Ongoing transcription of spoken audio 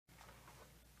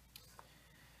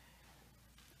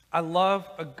I love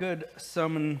a good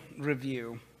sermon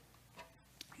review.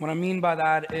 What I mean by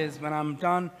that is when I'm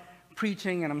done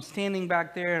preaching and I'm standing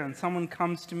back there and someone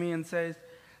comes to me and says,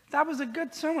 "That was a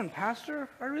good sermon, Pastor.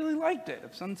 I really liked it."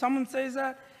 If someone says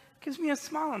that, it gives me a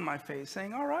smile on my face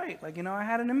saying, all right, I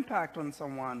had an impact on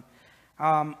someone.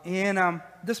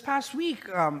 This past week,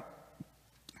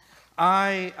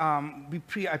 I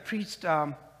preached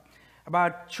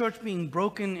about church being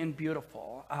broken and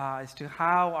beautiful, as to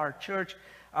how our church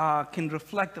can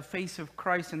reflect the face of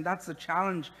Christ, and that's the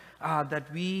challenge that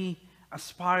we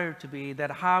aspire to be.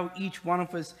 That how each one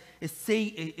of us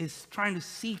is trying to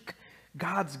seek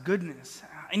God's goodness,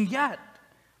 and yet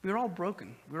we're all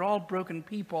broken. We're all broken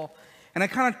people, and I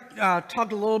kind of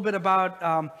talked a little bit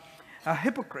about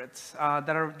hypocrites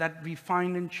that we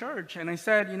find in church, and I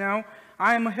said,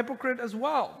 I am a hypocrite as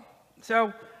well.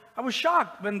 So I was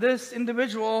shocked when this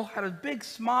individual had a big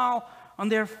smile on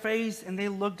their face and they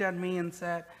looked at me and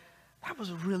said, "That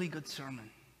was a really good sermon.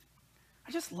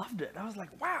 I just loved it." I was like,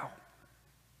 wow,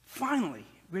 finally,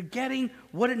 we're getting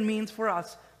what it means for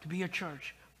us to be a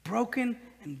church, broken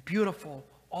and beautiful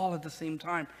all at the same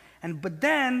time. But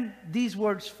then these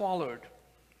words followed.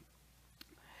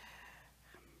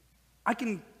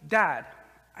 Dad,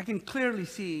 I can clearly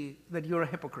see that you're a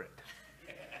hypocrite.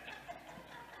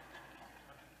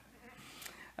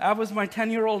 That was my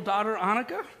 10-year-old daughter,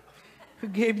 Annika, who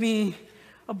gave me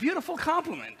a beautiful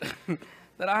compliment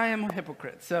that I am a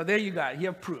hypocrite. So there you go. You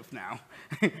have proof now.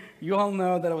 You all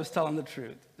know that I was telling the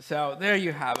truth. So there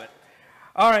you have it.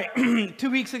 All right. 2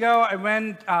 weeks ago, I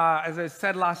went, as I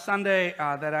said last Sunday,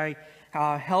 that I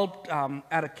helped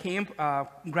at a camp,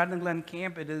 Gretna Glen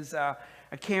Camp. It is a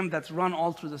camp that's run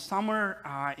all through the summer.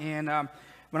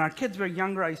 When our kids were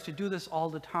younger, I used to do this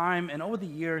all the time. And over the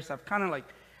years, I've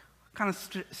kind of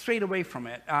strayed away from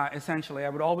it, essentially. I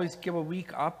would always give a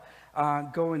week up,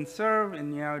 go and serve,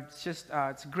 and it's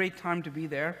a great time to be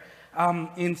there.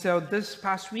 And so this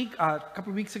past week, a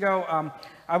couple of weeks ago,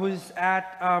 I was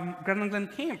at Gretna Glen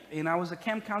Camp, and I was a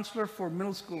camp counselor for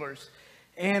middle schoolers.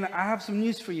 And I have some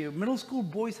news for you. Middle school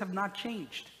boys have not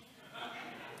changed.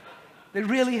 They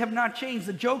really have not changed.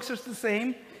 The jokes are the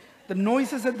same. The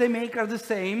noises that they make are the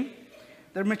same.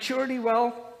 Their maturity,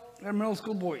 well, they're middle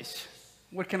school boys.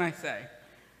 What can I say?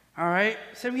 All right.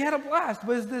 So we had a blast.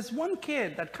 There's this one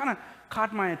kid that kind of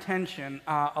caught my attention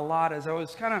a lot as I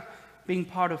was kind of being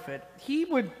part of it. He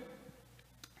would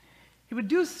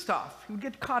do stuff. He would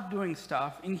get caught doing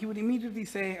stuff, and he would immediately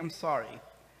say, "I'm sorry."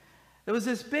 There was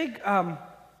this big,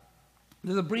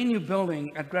 there's a brand new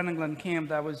building at Gretna Glen Camp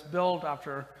that was built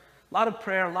after a lot of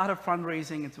prayer, a lot of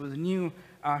fundraising. It was a new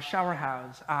shower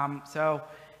house. So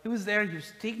he was there, he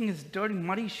was taking his dirty,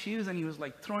 muddy shoes, and he was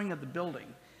throwing at the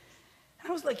building. And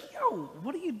I was like, "Yo,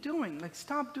 what are you doing?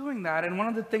 Stop doing that." And one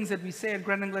of the things that we say at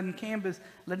Gretna Glen Camp is,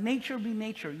 let nature be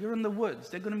nature. You're in the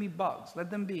woods. There are going to be bugs. Let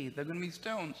them be. There are going to be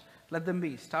stones. Let them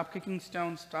be. Stop kicking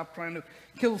stones. Stop trying to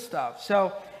kill stuff.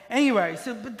 So anyway,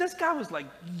 but this guy was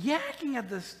yakking at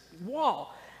this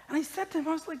wall. And I said to him,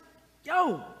 I was like,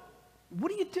 "Yo,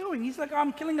 what are you doing?" He's like, "Oh,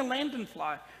 I'm killing a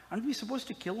lanternfly." Aren't we supposed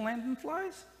to kill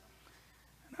lanternflies?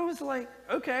 And I was like,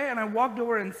 okay. And I walked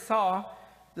over and saw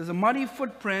there's a muddy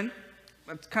footprint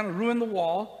that's kind of ruined the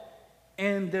wall,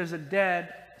 and there's a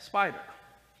dead spider.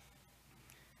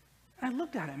 And I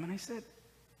looked at him and I said,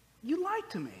 "You lied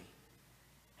to me."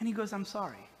 And he goes, "I'm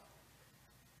sorry."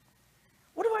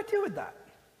 What do I do with that?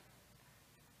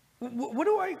 What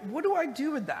do I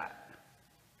do with that?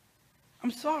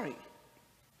 "I'm sorry."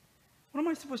 What am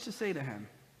I supposed to say to him?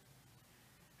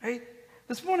 Right?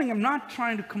 This morning, I'm not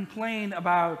trying to complain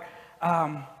about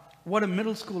what a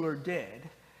middle schooler did,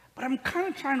 but I'm kind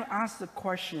of trying to ask the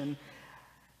question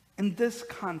in this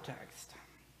context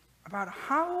about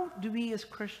how do we as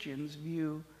Christians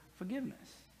view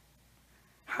forgiveness?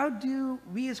 How do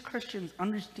we as Christians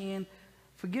understand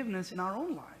forgiveness in our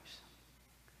own lives?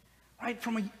 Right?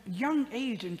 From a young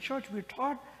age in church, we're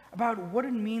taught about what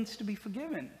it means to be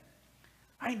forgiven.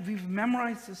 Right? We've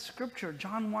memorized the scripture,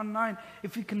 John 1:9.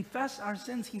 If we confess our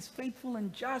sins, he's faithful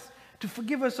and just to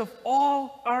forgive us of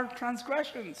all our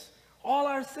transgressions, all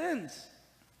our sins.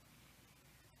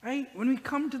 Right? When we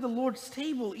come to the Lord's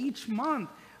table each month,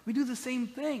 we do the same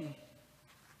thing.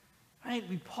 Right?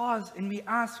 We pause and we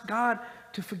ask God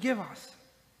to forgive us.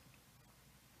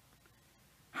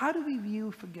 How do we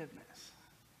view forgiveness?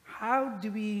 How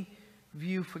do we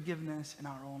view forgiveness in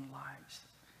our own lives?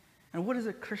 And what is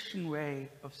a Christian way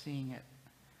of seeing it?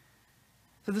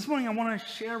 So this morning I want to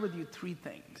share with you three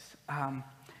things. I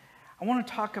want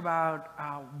to talk about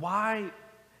why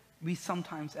we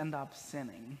sometimes end up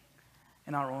sinning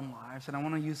in our own lives. And I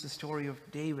want to use the story of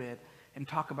David and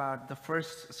talk about the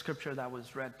first scripture that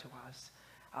was read to us,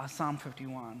 Psalm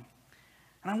 51.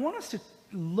 And I want us to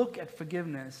look at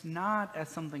forgiveness not as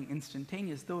something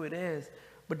instantaneous, though it is,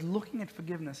 but looking at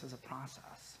forgiveness as a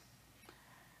process.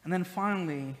 And then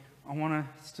finally, I want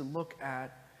us to look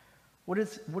at what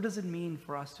does it mean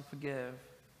for us to forgive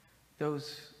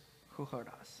those who hurt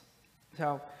us.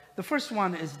 So the first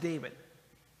one is David.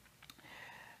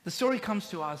 The story comes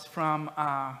to us from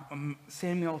 2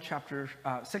 Samuel chapter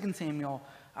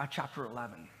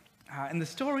 11. And the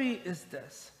story is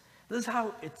this. This is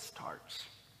how it starts.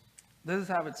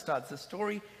 The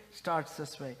story starts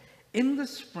this way. In the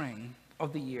spring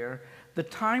of the year, the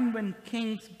time when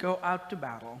kings go out to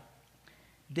battle,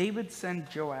 David sent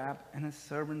Joab and his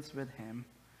servants with him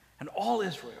and all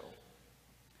Israel.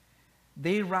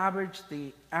 They ravaged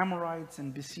the Amorites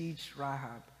and besieged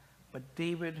Rahab, but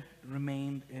David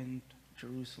remained in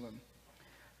Jerusalem.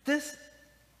 This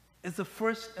is the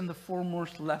first and the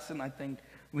foremost lesson I think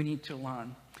we need to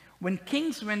learn. When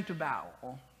kings went to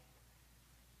battle,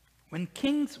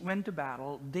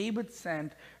 David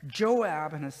sent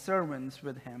Joab and his servants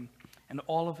with him and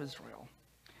all of Israel.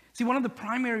 See, one of the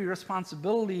primary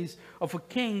responsibilities of a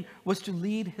king was to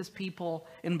lead his people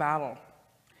in battle.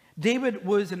 David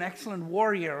was an excellent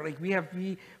warrior.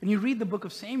 When you read the book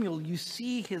of Samuel, you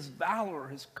see his valor,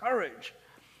 his courage.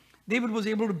 David was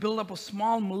able to build up a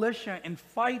small militia and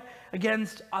fight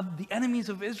against the enemies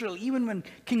of Israel, even when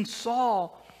King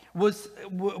Saul was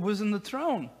in the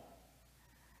throne.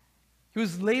 He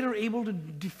was later able to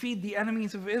defeat the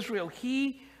enemies of Israel.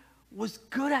 He was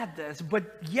good at this,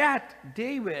 but yet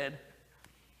David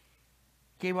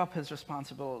gave up his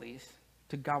responsibilities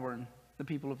to govern the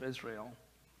people of Israel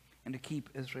and to keep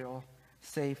Israel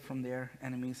safe from their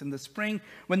enemies. In the spring,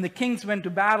 when the kings went to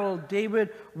battle, David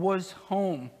was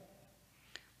home.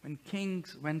 When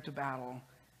kings went to battle,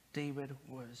 David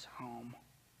was home.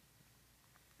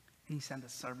 And he sent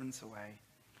his servants away.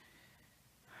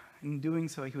 In doing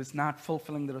so, he was not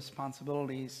fulfilling the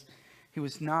responsibilities. He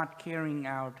was not carrying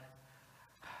out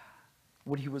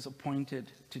what he was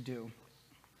appointed to do.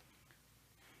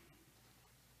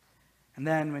 And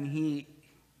then when he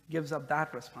gives up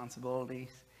that responsibility,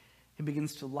 he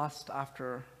begins to lust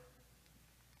after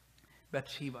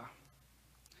Bathsheba.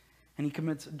 And he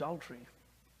commits adultery.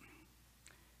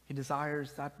 He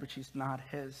desires that which is not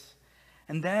his.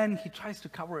 And then he tries to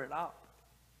cover it up.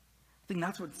 I think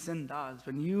that's what sin does.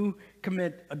 When you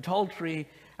commit adultery,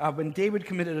 when David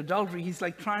committed adultery, he's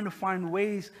like trying to find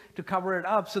ways to cover it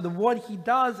up. So what he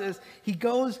does is he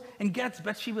goes and gets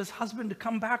Bathsheba's husband to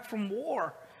come back from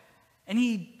war. And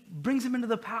he brings him into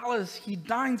the palace. He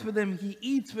dines with him. He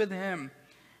eats with him.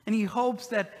 And he hopes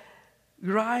that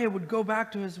Uriah would go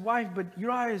back to his wife. But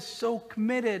Uriah is so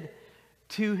committed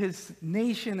to his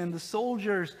nation and the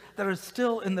soldiers that are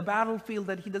still in the battlefield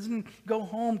that he doesn't go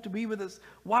home to be with his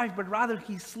wife, but rather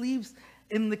he sleeps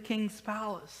in the king's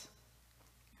palace.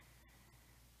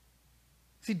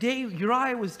 See,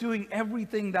 Uriah was doing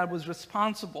everything that was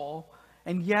responsible,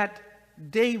 and yet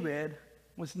David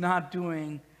was not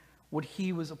doing what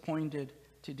he was appointed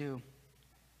to do.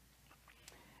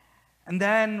 And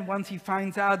then once he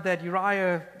finds out that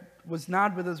Uriah was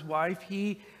not with his wife,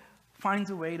 he finds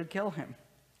a way to kill him.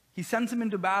 He sends him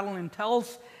into battle and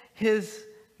tells his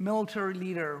military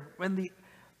leader, when the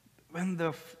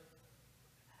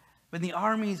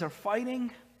armies are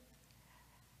fighting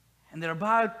and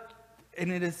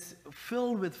it is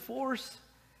filled with force,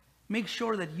 make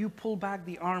sure that you pull back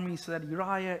the army so that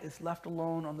Uriah is left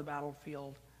alone on the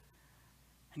battlefield.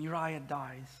 And Uriah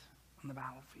dies on the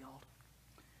battlefield.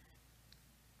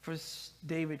 First,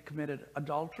 David committed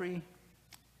adultery,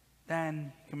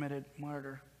 then he committed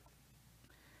murder.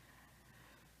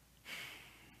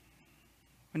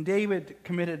 When David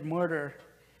committed murder,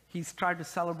 he's tried to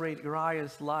celebrate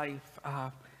Uriah's life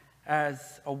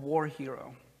as a war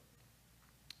hero.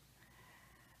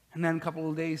 And then a couple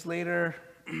of days later,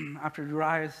 after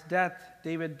Uriah's death,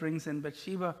 David brings in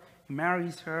Bathsheba, he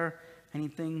marries her, and he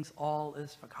thinks all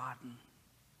is forgotten.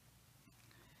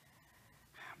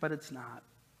 But it's not.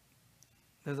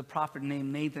 There's a prophet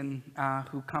named Nathan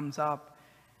who comes up,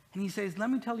 and he says, "Let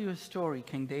me tell you a story,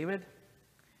 King David."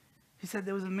 He said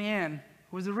there was a man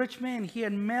who was a rich man. He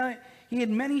had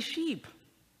many sheep.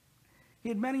 He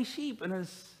had many sheep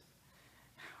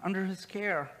under his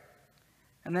care.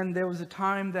 And then there was a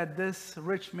time that this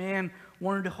rich man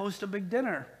wanted to host a big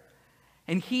dinner.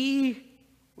 And he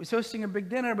was hosting a big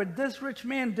dinner, but this rich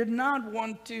man did not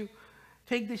want to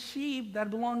take the sheep that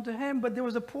belonged to him, but there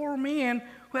was a poor man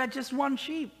who had just one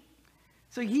sheep.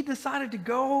 So he decided to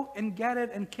go and get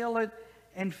it and kill it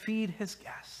and feed his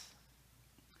guests.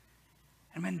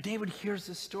 And when David hears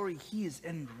this story, he is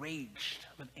enraged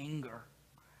with anger,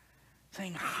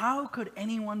 saying, how could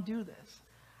anyone do this?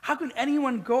 How could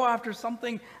anyone go after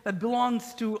something that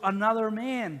belongs to another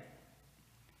man?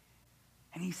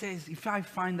 And he says, if I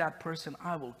find that person,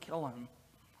 I will kill him,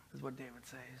 is what David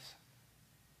says.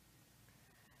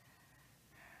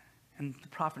 And the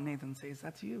prophet Nathan says,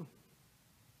 that's you.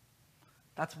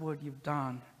 That's what you've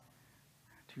done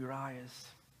to Uriah's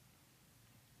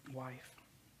wife.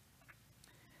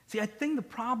 See, I think the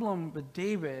problem with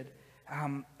David,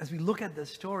 as we look at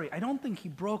this story, I don't think he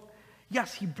broke,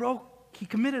 yes, he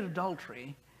committed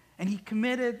adultery, and he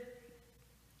committed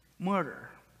murder.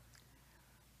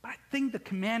 But I think the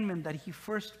commandment that he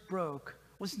first broke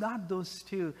was not those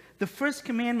two. The first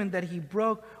commandment that he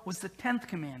broke was the 10th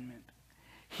commandment.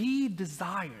 He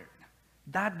desired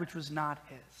that which was not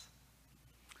his.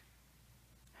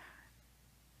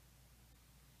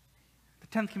 The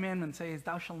 10th commandment says,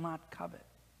 thou shalt not covet.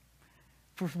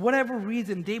 For whatever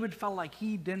reason, David felt like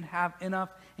he didn't have enough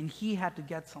and he had to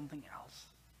get something else.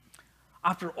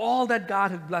 After all that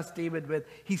God had blessed David with,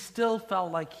 he still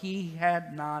felt like he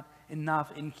had not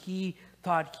enough and he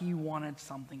thought he wanted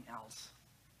something else.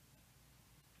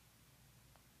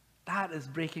 That is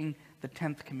breaking the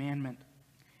 10th commandment.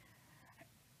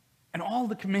 And all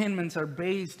the commandments are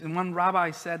based, and one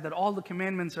rabbi said that all the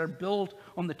commandments are built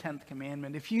on the 10th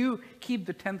commandment. If you keep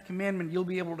the 10th commandment, you'll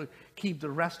be able to keep the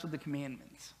rest of the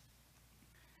commandments.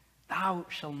 Thou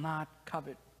shalt not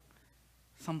covet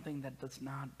something that does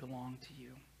not belong to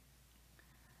you.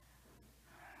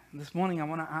 And this morning I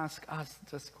want to ask us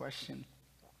this question.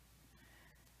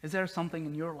 Is there something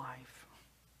in your life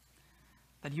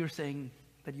that you're saying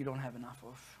that you don't have enough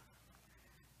of?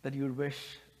 That you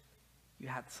wish you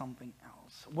had something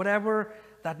else? Whatever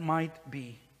that might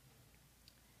be.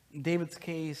 In David's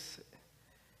case,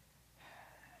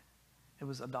 it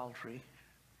was adultery.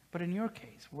 But in your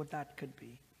case, what that could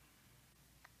be?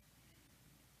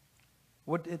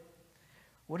 What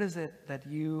is it that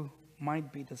you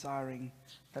might be desiring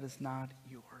that is not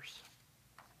yours?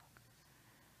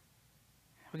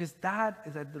 Because that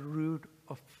is at the root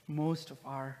of most of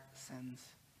our sins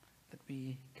that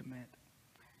we commit.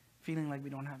 Feeling like we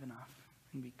don't have enough,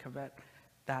 and we covet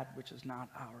that which is not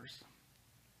ours.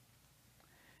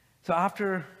 So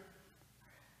after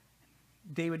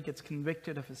David gets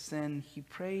convicted of his sin, he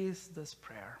prays this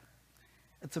prayer.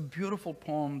 It's a beautiful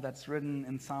poem that's written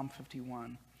in Psalm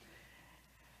 51.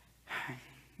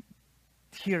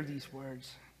 Hear these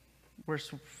words.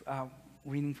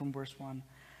 Reading from verse 1.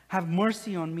 Have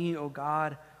mercy on me, O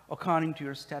God, according to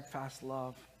your steadfast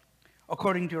love.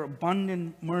 According to your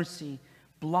abundant mercy,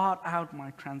 blot out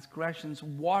my transgressions.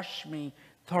 Wash me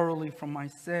thoroughly from my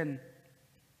sin,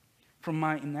 from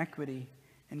my iniquity,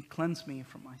 and cleanse me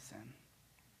from my sin.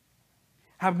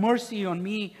 Have mercy on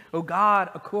me, O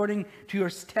God, according to your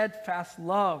steadfast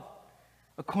love.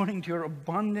 According to your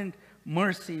abundant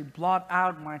mercy, blot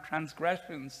out my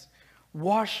transgressions.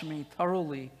 Wash me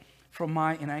thoroughly from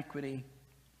my iniquity,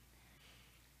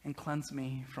 and cleanse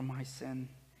me from my sin.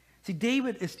 See,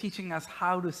 David is teaching us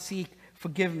how to seek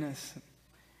forgiveness.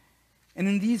 And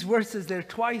in these verses, there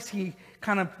twice he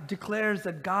kind of declares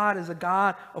that God is a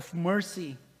God of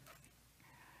mercy.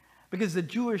 Because the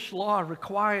Jewish law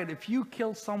required if you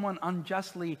kill someone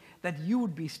unjustly, that you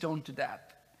would be stoned to death.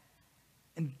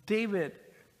 And David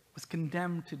was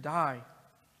condemned to die.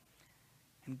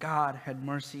 And God had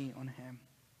mercy on him.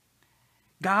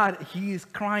 He is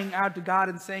crying out to God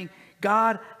and saying,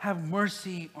 God, have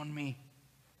mercy on me.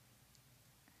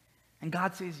 And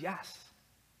God says, yes.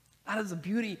 That is the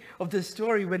beauty of this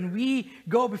story. When we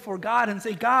go before God and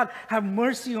say, God, have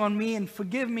mercy on me and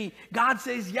forgive me, God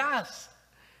says, yes.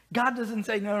 God doesn't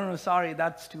say, no, sorry,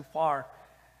 that's too far.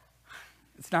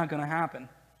 It's not going to happen.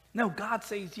 No, God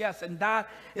says yes, and that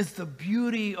is the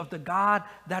beauty of the God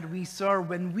that we serve.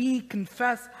 When we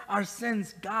confess our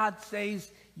sins, God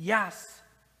says yes.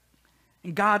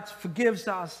 And God forgives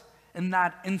us in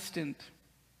that instant.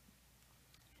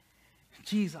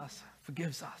 Jesus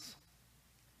forgives us.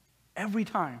 Every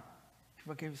time he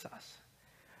forgives us.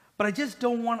 But I just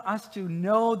don't want us to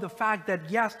know the fact that,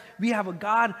 yes, we have a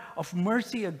God of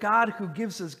mercy, a God who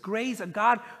gives us grace, a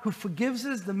God who forgives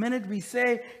us the minute we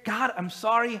say, God, I'm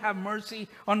sorry, have mercy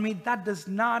on me. That does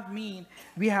not mean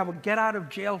we have a get out of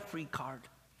jail free card.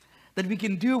 That we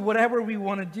can do whatever we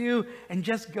want to do and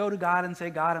just go to God and say,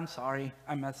 God, I'm sorry,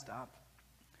 I messed up.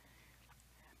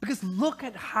 Because look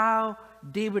at how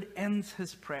David ends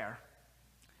his prayer.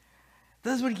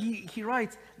 This is what he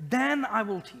writes, then I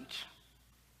will teach.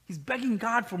 He's begging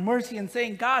God for mercy and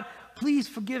saying, God, please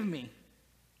forgive me.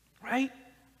 Right?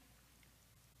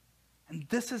 And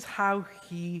this is how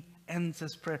he ends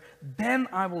his prayer. Then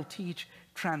I will teach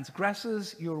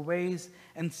transgressors your ways,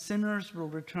 and sinners will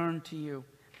return to you.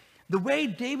 The way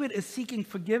David is seeking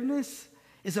forgiveness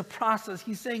is a process.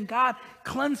 He's saying, God,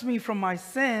 cleanse me from my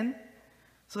sin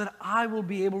so that I will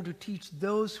be able to teach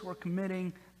those who are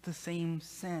committing the same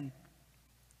sin.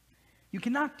 You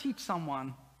cannot teach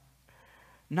someone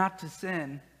not to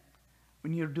sin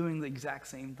when you're doing the exact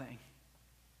same thing.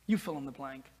 You fill in the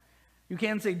blank. You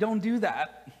can't say, don't do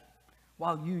that,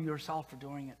 while you yourself are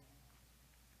doing it.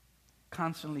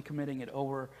 Constantly committing it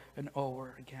over and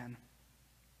over again.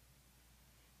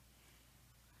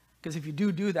 Because if you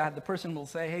do that, the person will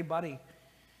say, hey, buddy,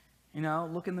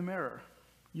 look in the mirror.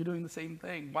 You're doing the same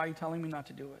thing. Why are you telling me not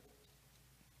to do it?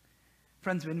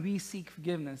 Friends, when we seek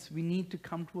forgiveness, we need to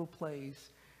come to a place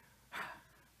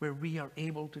where we are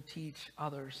able to teach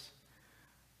others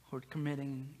who are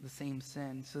committing the same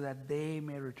sin so that they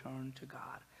may return to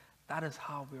God. That is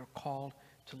how we are called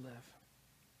to live.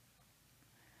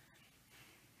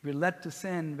 We're led to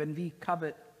sin when we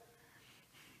covet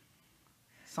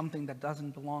something that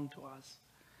doesn't belong to us.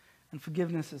 And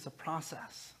forgiveness is a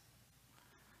process.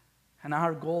 And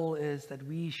our goal is that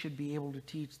we should be able to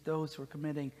teach those who are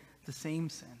committing the same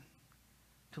sin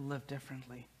to live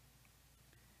differently.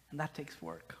 And that takes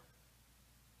work.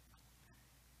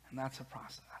 And that's a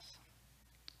process.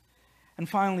 And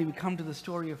finally, we come to the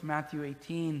story of Matthew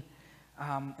 18.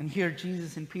 And here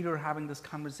Jesus and Peter are having this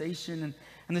conversation.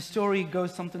 And the story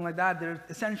goes something like that. There are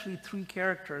essentially three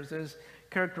characters. There's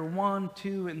character 1,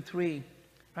 2, and 3.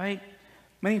 Right?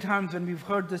 Many times when we've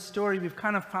heard this story, we've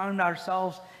kind of found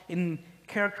ourselves in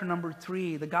character number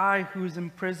 3, the guy who's in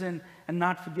prison and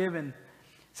not forgiven.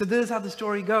 So this is how the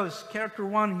story goes. Character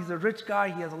 1, he's a rich guy.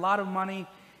 He has a lot of money.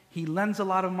 He lends a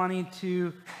lot of money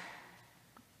to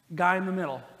guy in the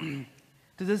middle, to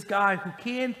this guy who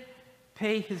can't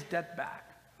pay his debt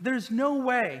back. There's no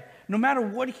way, no matter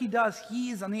what he does, he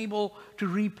is unable to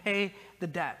repay the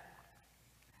debt.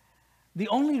 The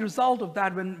only result of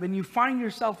that, when you find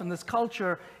yourself in this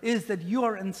culture, is that you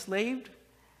are enslaved,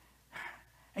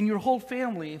 and your whole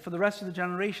family, for the rest of the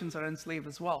generations, are enslaved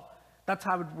as well. That's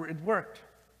how it worked.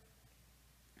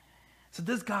 So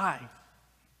this guy,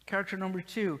 character number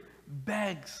 2,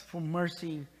 begs for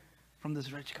mercy from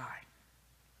this rich guy.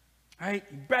 Right?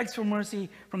 He begs for mercy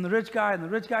from the rich guy, and the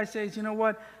rich guy says, you know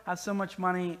what? I have so much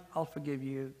money, I'll forgive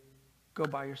you. Go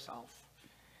by yourself.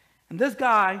 And this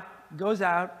guy goes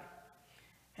out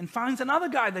and finds another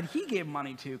guy that he gave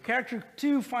money to. Character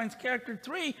 2 finds character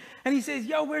 3, and he says,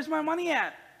 yo, where's my money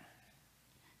at?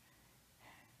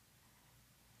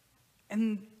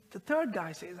 And the third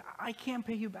guy says, I can't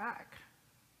pay you back.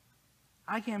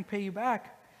 I can't pay you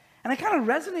back. And I kind of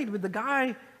resonate with the guy,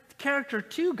 the character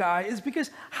 2 guy, is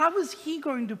because how is he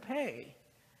going to pay?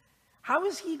 How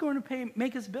is he going to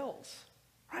make his bills,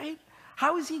 right?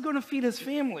 How is he going to feed his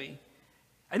family?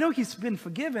 I know he's been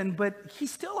forgiven, but he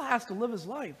still has to live his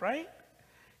life, right?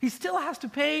 He still has to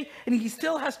pay, and he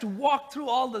still has to walk through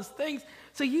all those things.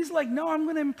 So he's like, no, I'm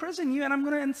going to imprison you, and I'm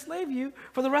going to enslave you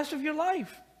for the rest of your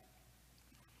life.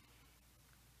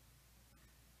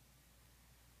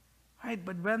 Right,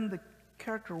 but when the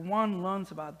character 1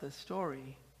 learns about this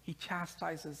story, he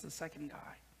chastises the second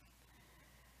guy.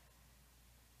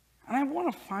 And I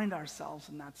want to find ourselves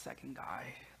in that second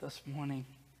guy this morning.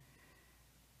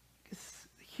 Because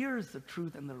here's the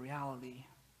truth and the reality.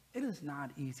 It is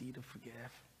not easy to forgive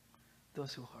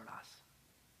those who hurt us.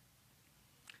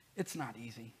 It's not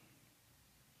easy.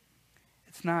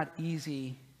 It's not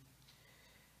easy,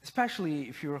 especially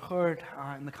if you're hurt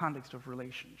in the context of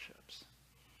relationships.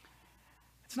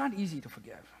 It's not easy to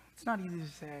forgive. It's not easy to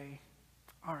say,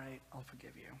 all right, I'll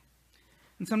forgive you.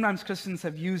 And sometimes Christians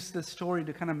have used this story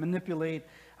to kind of manipulate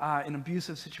in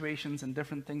abusive situations and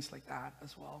different things like that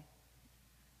as well.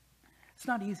 It's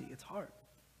not easy. It's hard.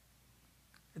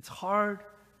 It's hard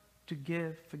to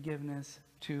give forgiveness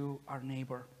to our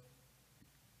neighbor.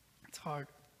 It's hard.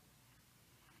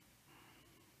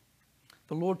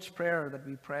 The Lord's Prayer that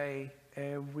we pray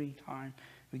every time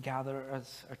we gather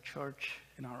as a church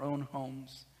in our own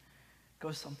homes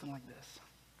goes something like this.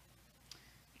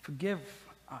 Forgive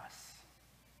us.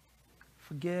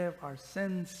 Forgive our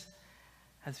sins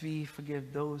as we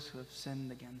forgive those who have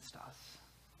sinned against us.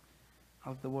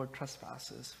 Of the word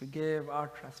trespasses. Forgive our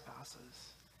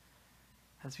trespasses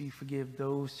as we forgive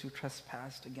those who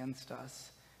trespassed against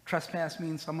us. Trespass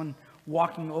means someone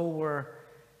walking over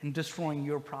and destroying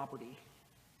your property.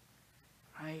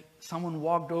 Right? Someone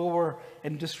walked over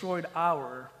and destroyed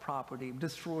our property,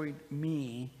 destroyed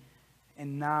me,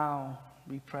 and now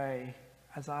we pray,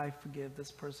 as I forgive this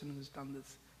person who's done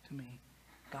this to me,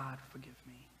 God, forgive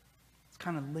me. It's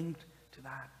kind of linked to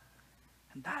that.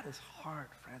 And that is hard,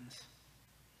 friends.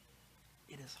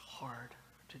 It is hard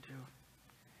to do.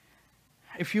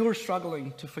 If you are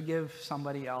struggling to forgive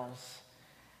somebody else,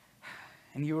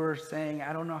 and you are saying,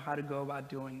 I don't know how to go about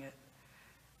doing it,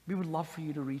 we would love for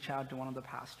you to reach out to one of the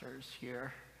pastors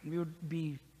here. And we would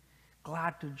be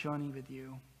glad to journey with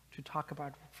you to talk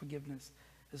about what forgiveness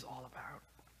is all about.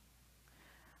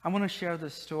 I want to share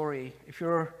this story.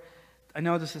 I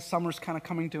know this summer's kind of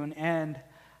coming to an end,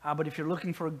 but if you're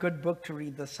looking for a good book to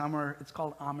read this summer, it's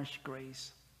called Amish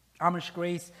Grace. Amish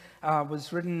Grace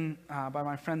was written by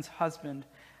my friend's husband,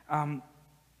 and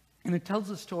it tells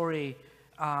the story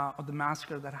of the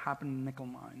massacre that happened in Nickel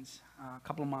Mines, a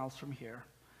couple of miles from here,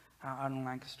 out in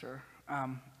Lancaster.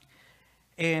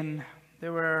 And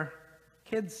there were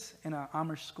kids in an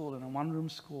Amish school, in a one-room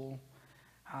school,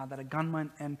 that a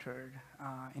gunman entered,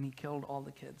 and he killed all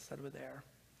the kids that were there.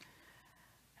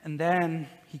 And then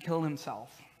he killed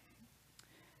himself.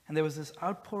 And there was this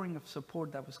outpouring of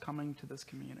support that was coming to this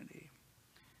community.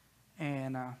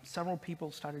 And several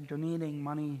people started donating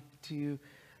money to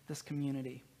this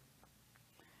community.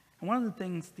 And one of the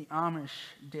things the Amish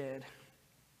did,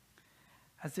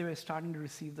 as they were starting to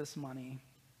receive this money,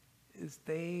 is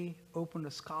they opened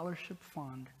a scholarship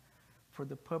fund for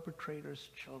the perpetrators'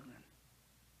 children.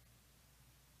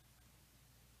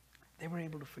 They were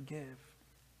able to forgive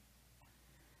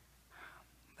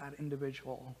that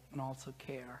individual and also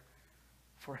care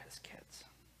for his kids.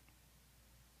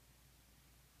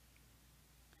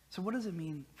 So what does it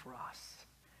mean for us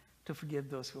to forgive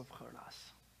those who have hurt us?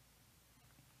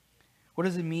 What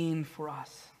does it mean for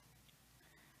us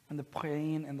when the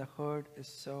pain and the hurt is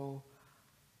so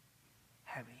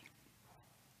heavy?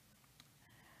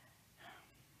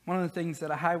 One of the things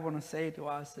that I want to say to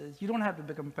us is, you don't have to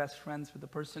become best friends with the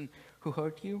person who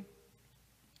hurt you,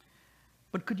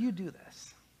 but could you do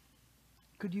this?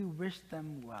 Could you wish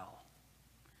them well?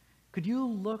 Could you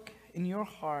look in your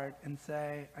heart and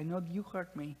say, I know you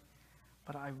hurt me,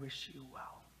 but I wish you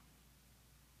well.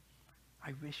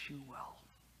 I wish you well.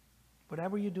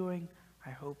 Whatever you're doing, I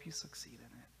hope you succeed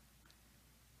in it.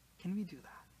 Can we do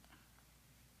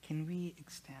that? Can we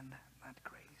extend that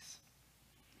grace?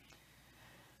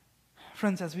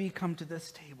 Friends, as we come to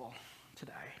this table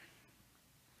today,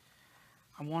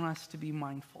 I want us to be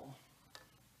mindful.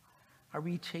 Are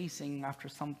we chasing after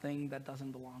something that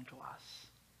doesn't belong to us?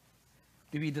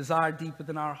 Do we desire deep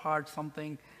within our heart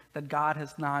something that God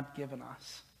has not given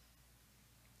us?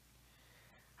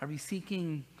 Are we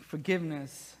seeking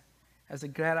forgiveness as a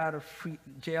get out of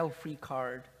jail free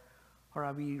card, or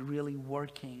are we really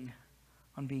working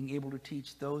on being able to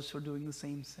teach those who are doing the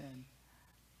same sin?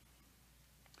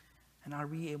 And are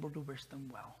we able to wish them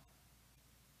well?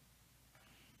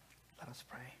 Let us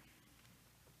pray.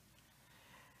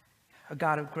 A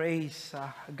God of grace,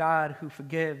 a God who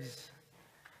forgives.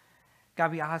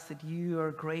 God, we ask that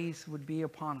your grace would be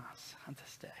upon us on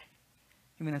this day,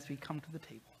 even as we come to the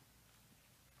table,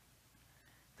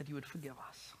 that you would forgive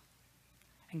us.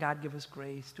 And God, give us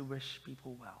grace to wish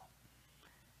people well.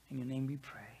 In your name we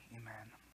pray, amen.